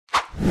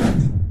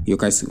You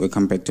guys,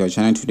 welcome back to our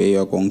channel. Today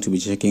you are going to be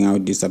checking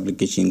out this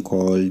application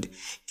called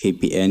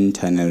KPN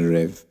Tunnel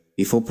Rev.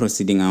 Before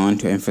proceeding, I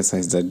want to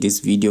emphasize that this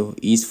video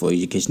is for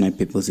educational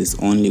purposes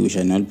only. We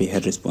shall not be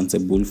held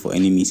responsible for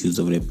any misuse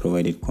of the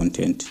provided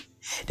content.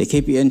 The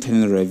KPN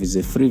Tunnel Rev is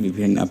a free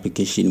VPN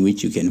application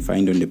which you can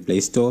find on the Play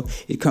Store.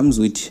 It comes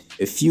with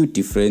a few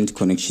different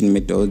connection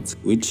methods,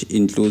 which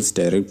includes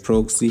direct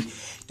proxy,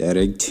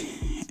 direct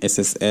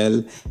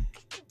SSL,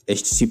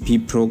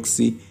 HTTP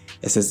proxy,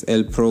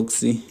 SSL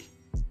proxy,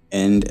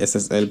 and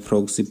SSL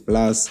proxy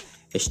plus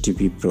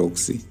HTTP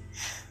proxy.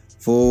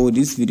 For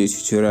this video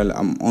tutorial,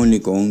 I'm only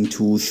going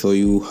to show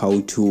you how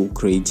to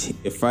create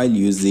a file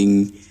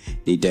using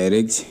the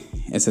direct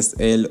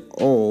SSL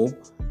or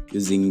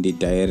using the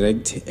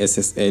direct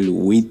SSL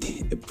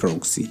with a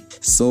proxy.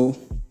 So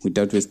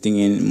without wasting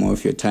any more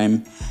of your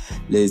time,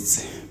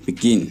 let's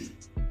begin.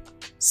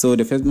 So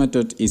the first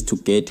method is to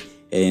get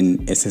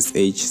an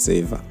SSH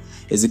server.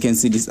 As you can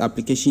see, this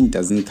application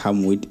doesn't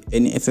come with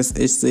any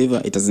SSH server.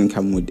 It doesn't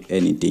come with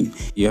anything.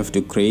 You have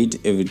to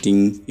create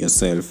everything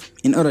yourself.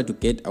 In order to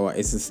get our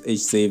SSH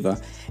server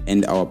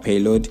and our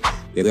payload,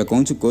 we are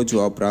going to go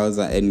to our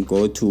browser and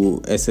go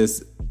to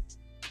SSH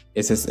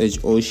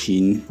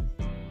Ocean.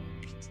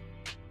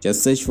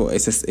 Just search for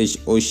SSH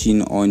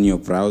Ocean on your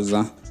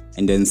browser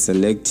and then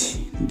select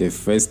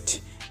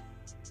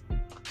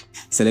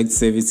select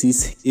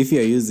services. If you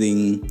are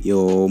using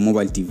your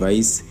mobile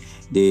device,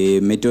 the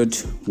method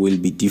will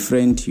be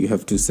different. You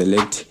have to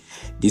select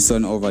this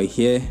one over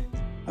here.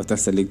 After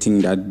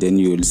selecting that, then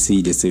you will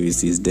see the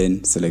services,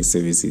 then select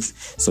services.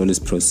 So let's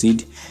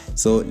proceed.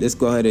 So let's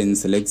go ahead and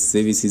select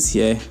services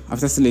here.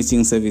 After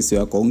selecting service, we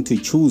are going to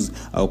choose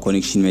our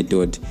connection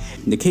method.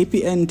 The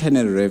KPN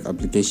Tunnel Rev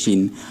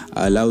application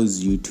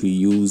allows you to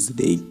use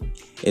the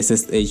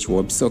SSH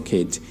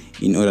WebSocket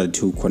in order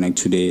to connect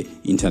to the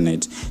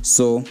internet.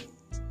 So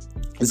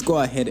let's go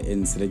ahead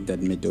and select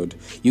that method.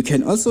 You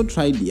can also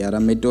try the other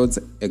methods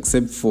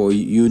except for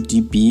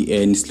UDP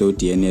and slow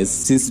DNS,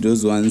 since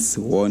those ones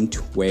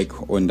won't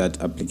work on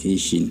that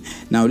application.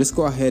 Now let's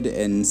go ahead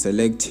and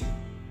select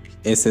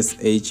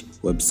SSH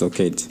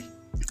WebSocket.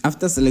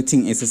 After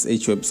selecting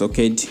SSH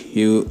WebSocket,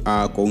 you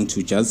are going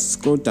to just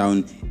scroll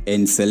down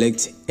and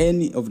select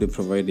any of the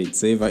provided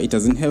server. It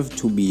doesn't have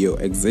to be your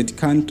exact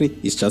country,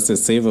 it's just a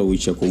server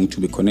which you're going to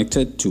be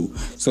connected to.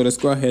 So let's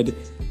go ahead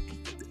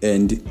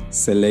and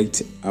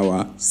select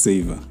our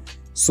server.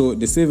 So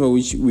the server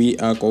which we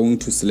are going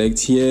to select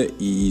here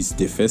is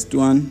the first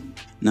one.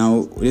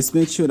 Now let's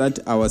make sure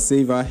that our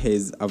server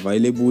has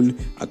available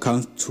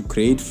accounts to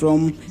create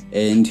from,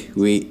 and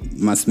we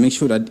must make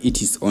sure that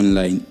it is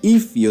online.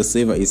 If your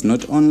server is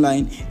not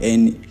online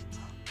and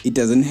it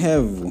doesn't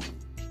have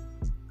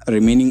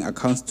remaining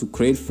accounts to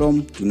create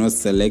from, do not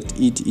select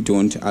it. It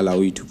won't allow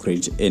you to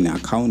create an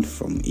account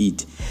from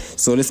it.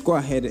 So let's go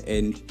ahead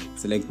and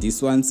select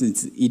this one,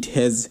 since it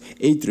has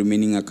 8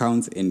 remaining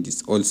accounts and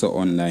it's also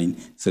online.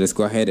 So let's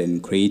go ahead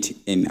and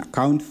create an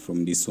account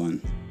from this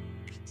one.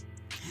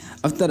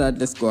 After that,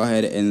 let's go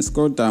ahead and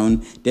scroll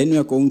down. Then we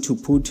are going to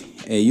put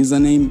a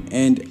username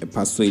and a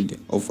password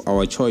of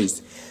our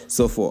choice.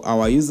 So for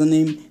our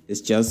username,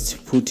 let's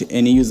just put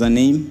any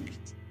username,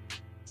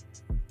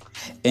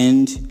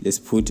 and let's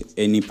put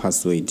any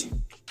password.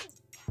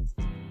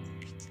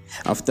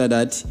 After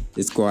that,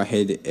 let's go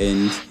ahead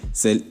and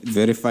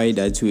verify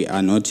that we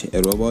are not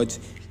a robot,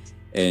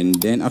 and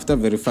then after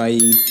verifying,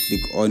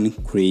 click on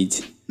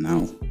create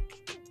now.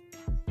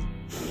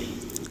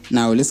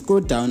 Now let's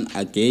go down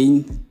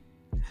again.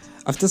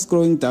 After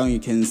scrolling down, you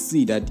can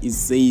see that it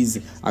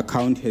says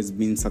account has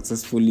been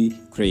successfully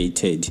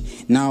created.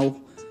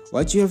 Now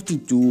what you have to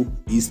do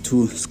is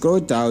to scroll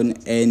down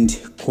and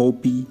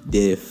copy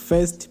the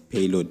first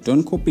payload.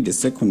 Don't copy the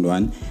second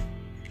one,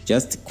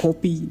 just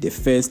copy the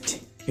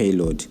first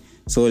payload.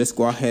 So let's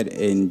go ahead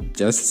and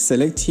just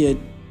select here,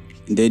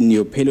 and then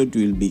your payload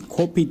will be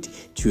copied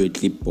to a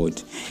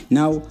clipboard.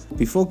 Now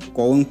before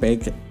going back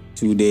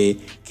to the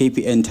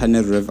KPN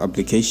Tunnel Rev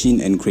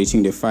application and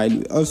creating the file,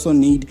 we also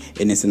need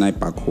an SNI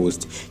pack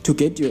host. To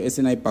get your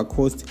SNI pack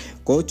host,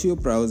 go to your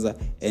browser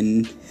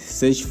and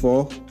search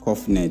for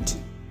COFNet.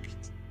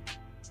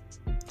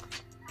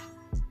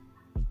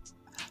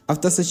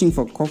 After searching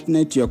for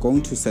COFNet, you are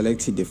going to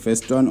select the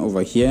first one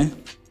over here.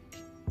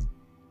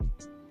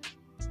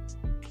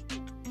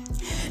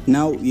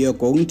 Now you are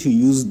going to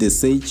use the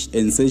search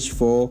and search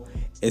for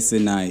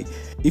SNI.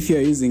 If you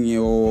are using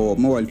your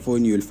mobile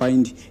phone, you will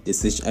find the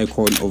search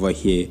icon over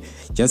here.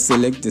 Just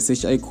select the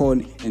search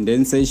icon and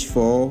then search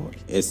for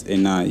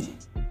SNI.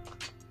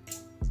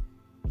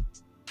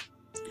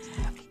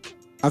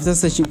 After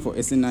searching for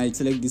SNI,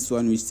 select this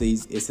one which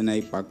says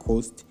SNI pack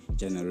host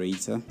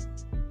generator.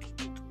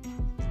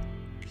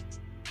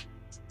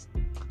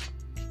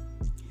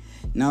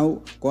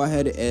 Now go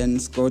ahead and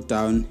scroll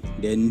down,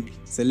 then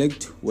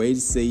select where it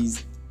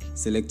says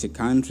select a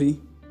country,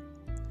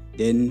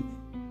 then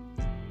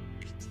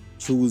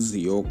choose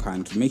your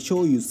country. Make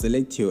sure you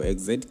select your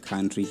exact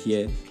country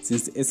here,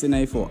 since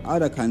SNI for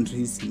other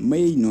countries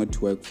may not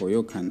work for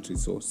your country.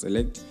 So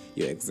select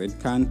your exact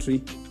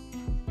country,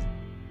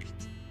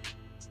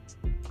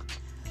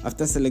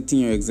 After selecting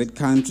your exact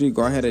country,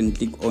 go ahead and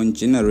click on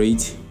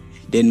generate,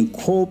 then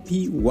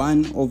copy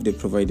one of the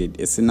provided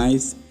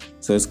SNIs.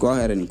 So let's go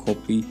ahead and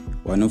copy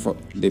one of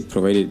the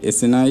provided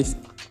SNIs.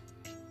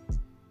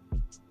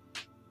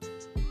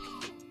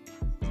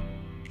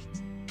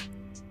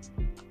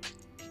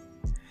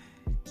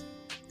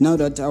 Now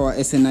that our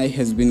SNI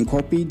has been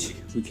copied,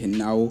 we can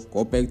now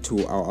go back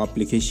to our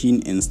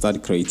application and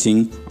start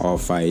creating our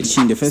file.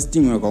 The first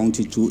thing we're going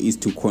to do is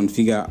to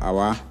configure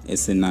our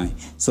SNI.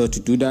 So to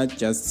do that,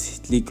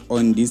 just click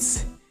on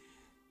this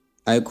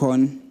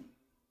icon.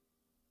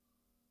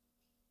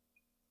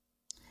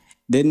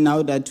 Then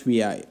now that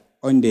we are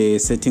on the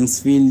settings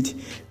field,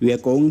 we are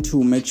going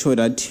to make sure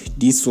that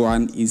this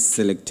one is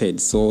selected.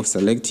 So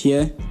select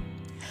here.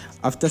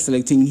 After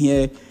selecting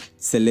here,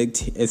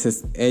 select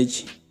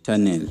SSH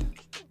tunnel.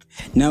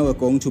 Now we're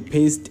going to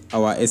paste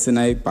our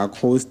SNI back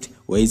host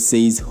where it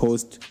says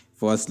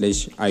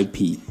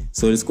host/IP.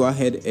 So let's go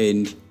ahead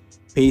and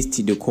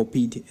paste the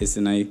copied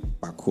SNI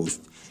back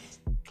host.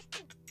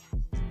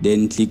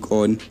 Then click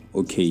on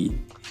OK.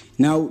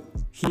 Now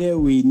here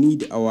we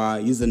need our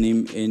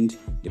username and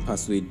the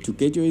password. To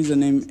get your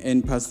username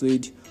and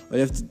password, all you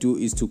have to do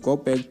is to go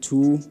back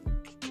to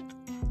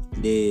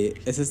the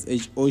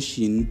SSH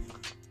Ocean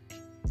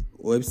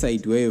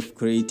website where you've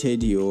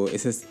created your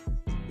SSH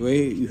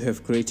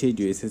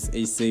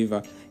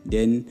server.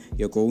 Then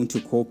you're going to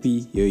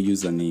copy your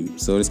username.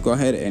 So let's go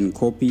ahead and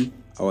copy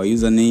our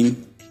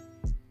username.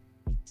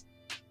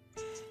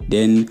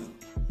 Then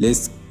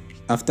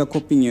after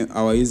copying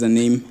our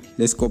username,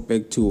 let's go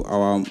back to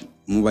our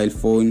mobile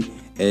phone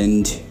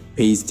and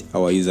paste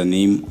our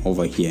username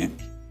over here.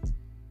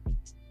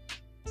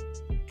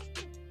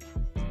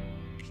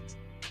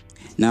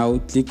 Now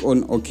click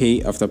on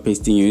OK after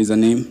pasting your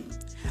username.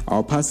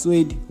 Our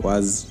password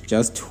was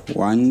just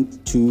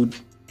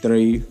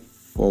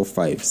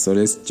 12345. So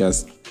let's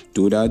just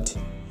do that.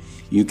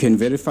 You can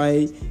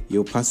verify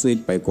your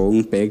password by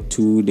going back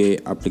to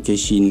the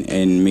application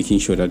and making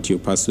sure that your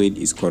password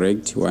is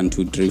correct,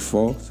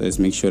 1234. So let's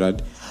make sure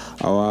that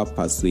our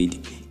password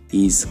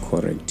is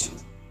correct.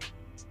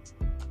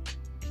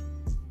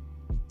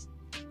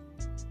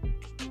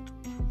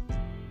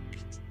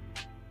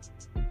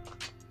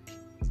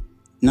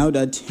 Now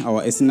that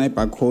our SNI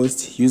back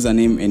host,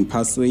 username and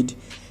password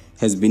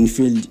has been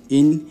filled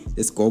in,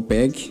 let's go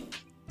back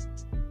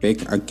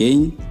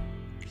again.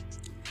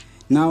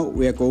 Now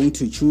we are going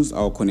to choose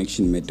our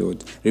connection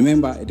method.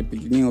 Remember, at the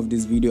beginning of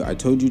this video I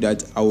told you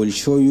that I will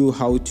show you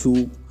how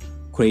to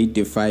create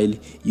the file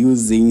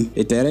using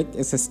the direct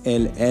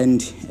SSL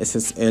and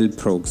SSL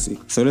proxy.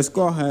 So let's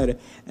go ahead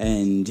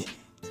and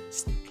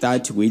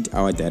start with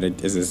our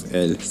direct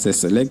SSL. So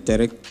select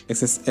direct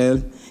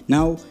SSL.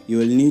 Now you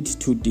will need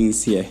two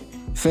things here.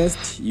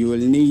 First, you will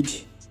need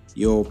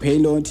your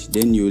payload,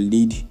 then you will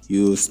need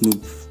your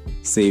Snoop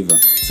saver.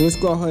 So let's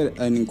go ahead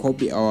and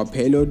copy our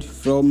payload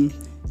from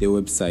the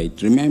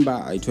website.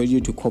 Remember, I told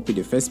you to copy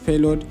the first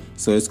payload.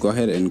 So let's go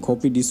ahead and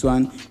copy this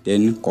one,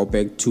 then go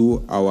back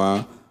to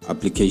our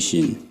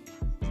application.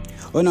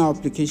 On our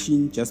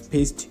application, just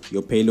paste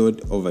your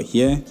payload over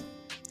here.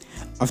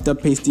 After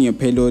pasting your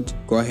payload,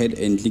 go ahead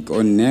and click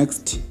on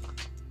next.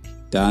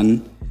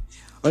 Done.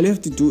 All you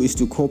have to do is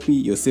to copy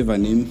your server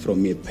name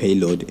from your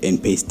payload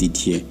and paste it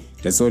here.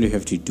 That's all you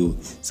have to do.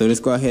 So let's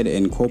go ahead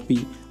and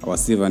copy our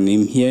server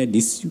name here.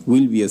 This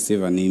will be a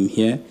server name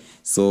here.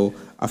 So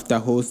after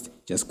host,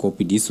 just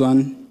copy this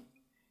one.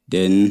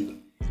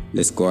 Then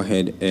let's go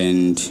ahead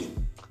and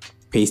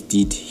paste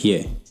it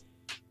here.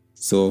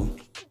 So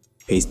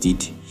paste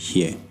it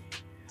here.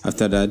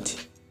 After that,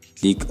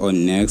 click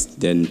on next,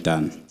 then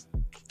done.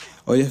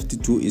 All you have to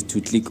do is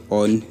to click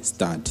on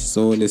start.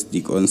 So let's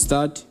click on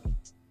start.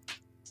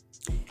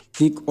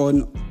 Click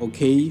on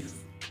OK.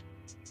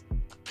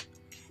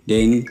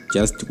 Then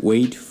just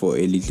wait for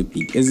a little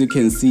bit. As you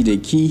can see, the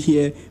key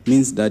here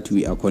means that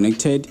we are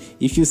connected.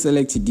 If you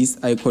select this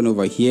icon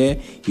over here,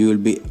 you will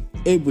be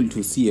able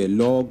to see a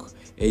log,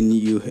 and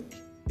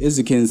as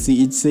you can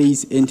see, it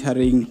says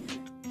entering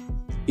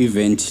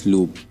event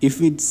loop.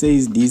 If it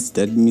says this,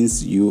 that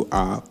means you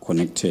are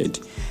connected.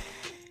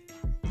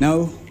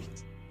 Now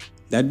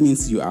that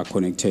means you are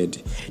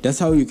connected. That's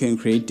how you can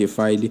create the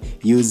file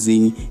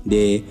using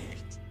the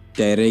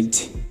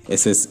direct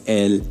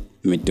SSL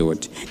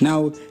method.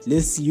 Now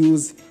let's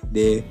use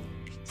the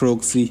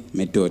proxy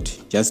method.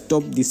 Just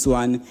stop this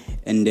one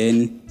and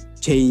then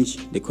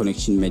change the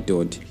connection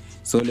method.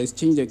 So let's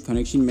change the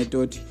connection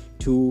method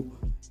to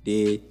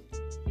the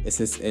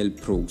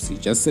SSL proxy.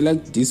 Just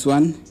select this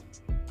one.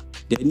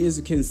 Then as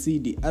you can see,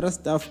 the other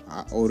stuff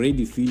are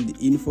already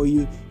filled in for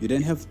you. You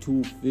don't have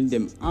to fill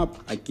them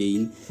up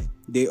again.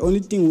 The only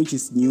thing which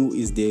is new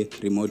is the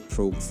remote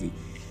proxy.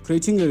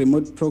 Creating a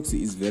remote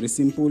proxy is very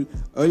simple.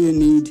 All you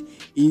need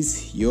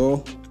is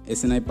your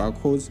SNI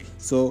barcode.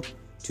 So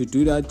to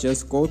do that,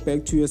 just go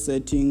back to your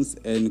settings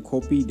and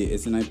copy the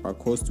SNI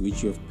barcode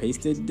which you have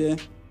pasted there.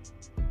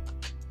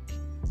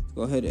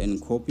 Go ahead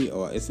and copy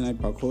our SNI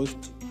barcode.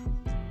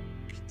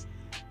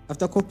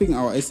 After copying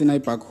our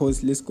SNI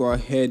barcode, let's go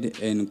ahead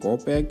and go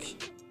back.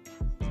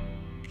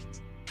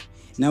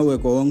 Now we're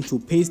going to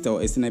paste our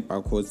SNI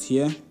barcodes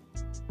here.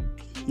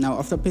 Now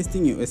after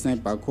pasting your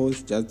SNI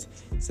barcodes, just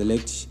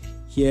select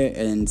here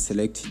and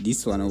select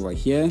this one over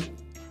here.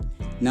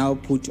 Now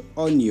put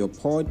on your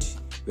port.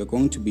 We're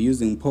going to be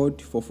using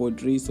port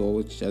 443,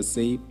 so just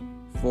say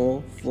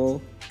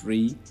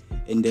 443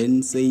 and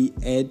then say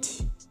add.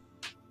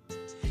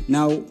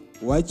 Now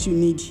what you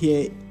need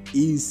here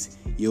is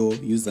your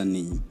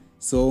username,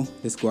 so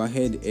let's go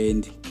ahead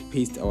and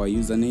paste our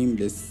username.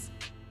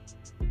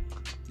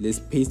 Let's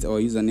paste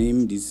our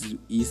username. This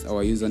is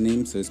our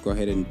username, so let's go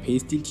ahead and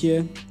paste it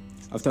here.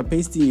 After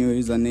pasting your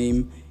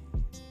username,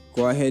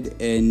 go ahead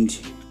and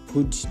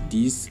put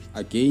this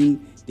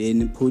again,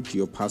 then put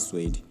your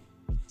password.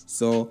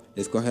 So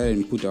let's go ahead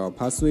and put our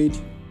password.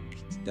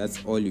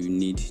 That's all you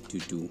need to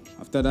do.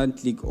 After that,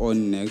 click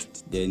on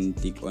next, then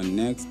click on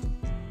next,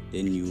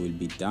 then you will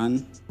be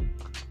done.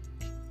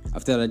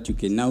 After that, you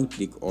can now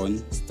click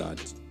on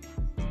start.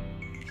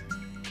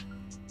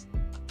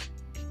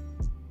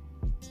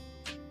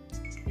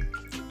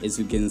 As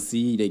you can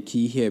see, the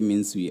key here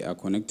means we are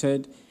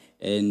connected,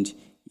 and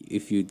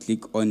if you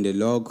click on the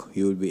log,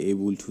 you will be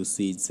able to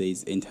see it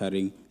says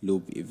entering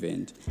loop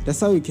event. That's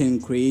how you can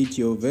create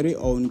your very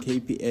own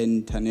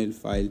KPN tunnel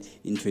file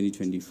in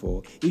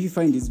 2024. If you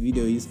find this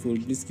video useful,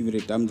 please give it a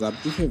thumbs up.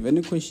 If you have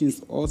any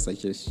questions or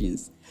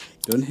suggestions,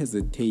 don't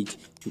hesitate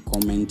to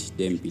comment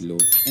them below.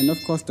 And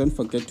of course, don't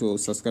forget to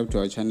subscribe to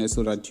our channel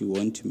so that you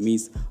won't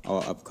miss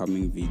our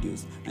upcoming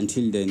videos.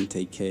 Until then,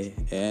 take care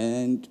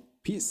and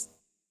peace.